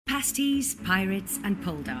pasties, pirates and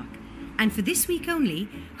poldark. And for this week only,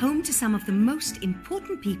 home to some of the most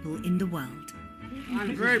important people in the world.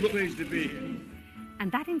 I'm very pleased to be here.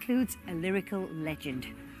 And that includes a lyrical legend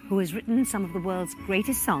who has written some of the world's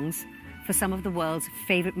greatest songs for some of the world's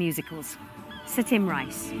favourite musicals, Sir Tim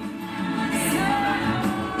Rice.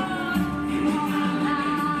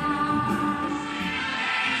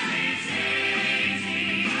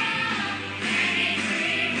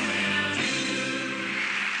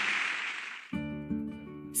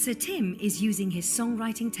 Sir Tim is using his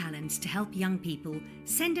songwriting talents to help young people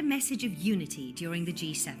send a message of unity during the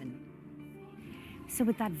G7. So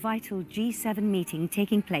with that vital G7 meeting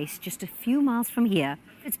taking place just a few miles from here,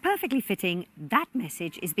 it's perfectly fitting that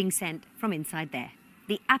message is being sent from inside there,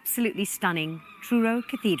 the absolutely stunning Truro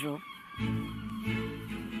Cathedral.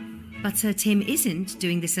 But Sir Tim isn't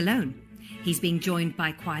doing this alone. He's being joined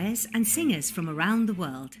by choirs and singers from around the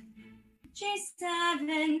world.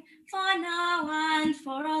 G7 for now and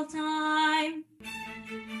for all time.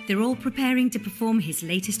 They're all preparing to perform his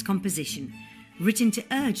latest composition, written to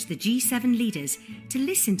urge the G7 leaders to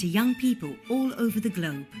listen to young people all over the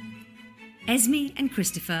globe. Esme and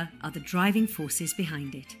Christopher are the driving forces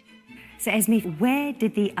behind it. So Esme, where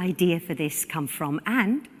did the idea for this come from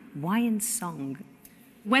and why in song?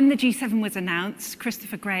 When the G7 was announced,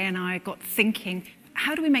 Christopher Gray and I got thinking,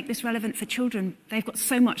 how do we make this relevant for children? They've got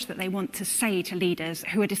so much that they want to say to leaders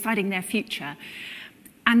who are deciding their future.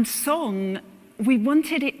 And song, we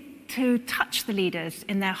wanted it to touch the leaders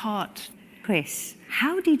in their heart. Chris,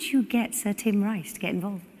 how did you get Sir Tim Rice to get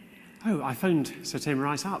involved? Oh, I phoned Sir Tim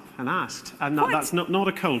Rice up and asked. That's not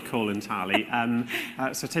a cold call entirely.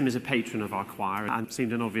 Sir Tim is a patron of our choir and it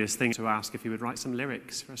seemed an obvious thing to ask if he would write some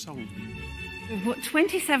lyrics for a song. We've got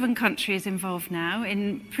 27 countries involved now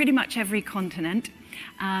in pretty much every continent.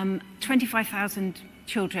 25,000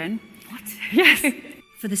 children. What? Yes.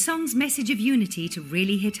 For the song's message of unity to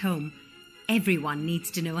really hit home, everyone needs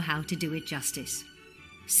to know how to do it justice.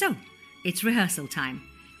 So, it's rehearsal time,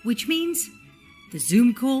 which means the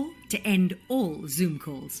Zoom call to end all Zoom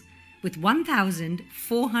calls, with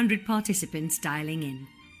 1,400 participants dialing in.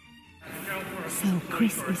 So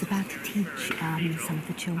Chris is about to teach some of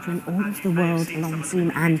the children all over the world along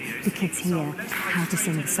Zoom and the kids here how to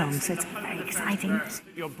sing the song, so it's very exciting.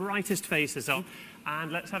 Your brightest faces up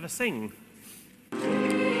and let's have a sing.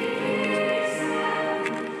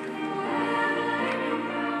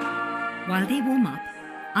 While they warm up,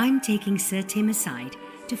 I'm taking Sir Tim aside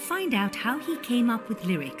to find out how he came up with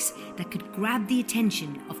lyrics that could grab the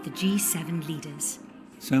attention of the G7 leaders.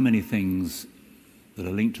 So many things that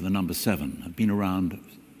are linked to the number 7 have been around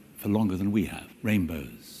for longer than we have.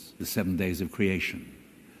 Rainbows, the 7 days of creation,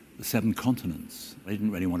 the 7 continents. I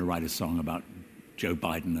didn't really want to write a song about Joe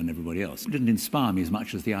Biden and everybody else. It didn't inspire me as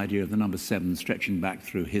much as the idea of the number 7 stretching back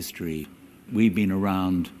through history. We've been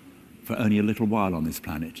around for only a little while on this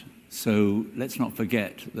planet. So let's not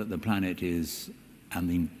forget that the planet is, and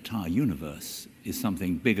the entire universe, is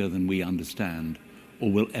something bigger than we understand or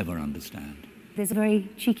will ever understand. There's a very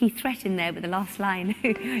cheeky threat in there with the last line.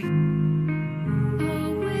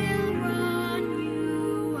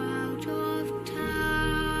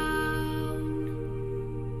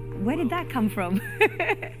 Where did that come from?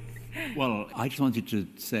 Well, I just wanted to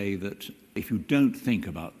say that if you don't think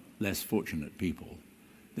about less fortunate people,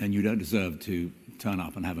 then you don't deserve to turn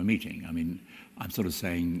up and have a meeting. I mean, I'm sort of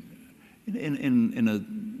saying, in a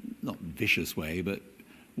not vicious way, but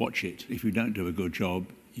watch it. If you don't do a good job,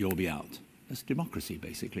 you'll be out. That's democracy,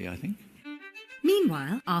 basically, I think.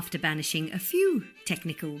 Meanwhile, after banishing a few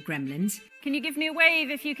technical gremlins... Can you give me a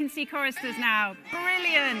wave if you can see choristers now?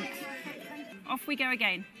 Brilliant! Off we go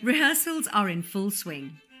again. Rehearsals are in full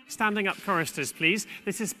swing. Standing up choristers, please.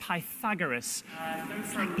 This is Pythagoras.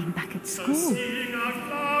 It's like being back at school.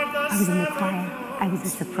 I was in the choir. I was a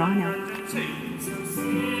soprano.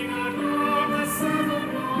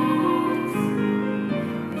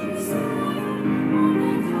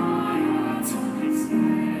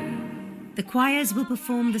 The choirs will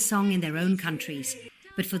perform the song in their own countries,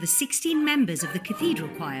 but for the 16 members of the cathedral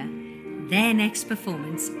choir, their next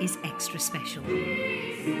performance is extra special.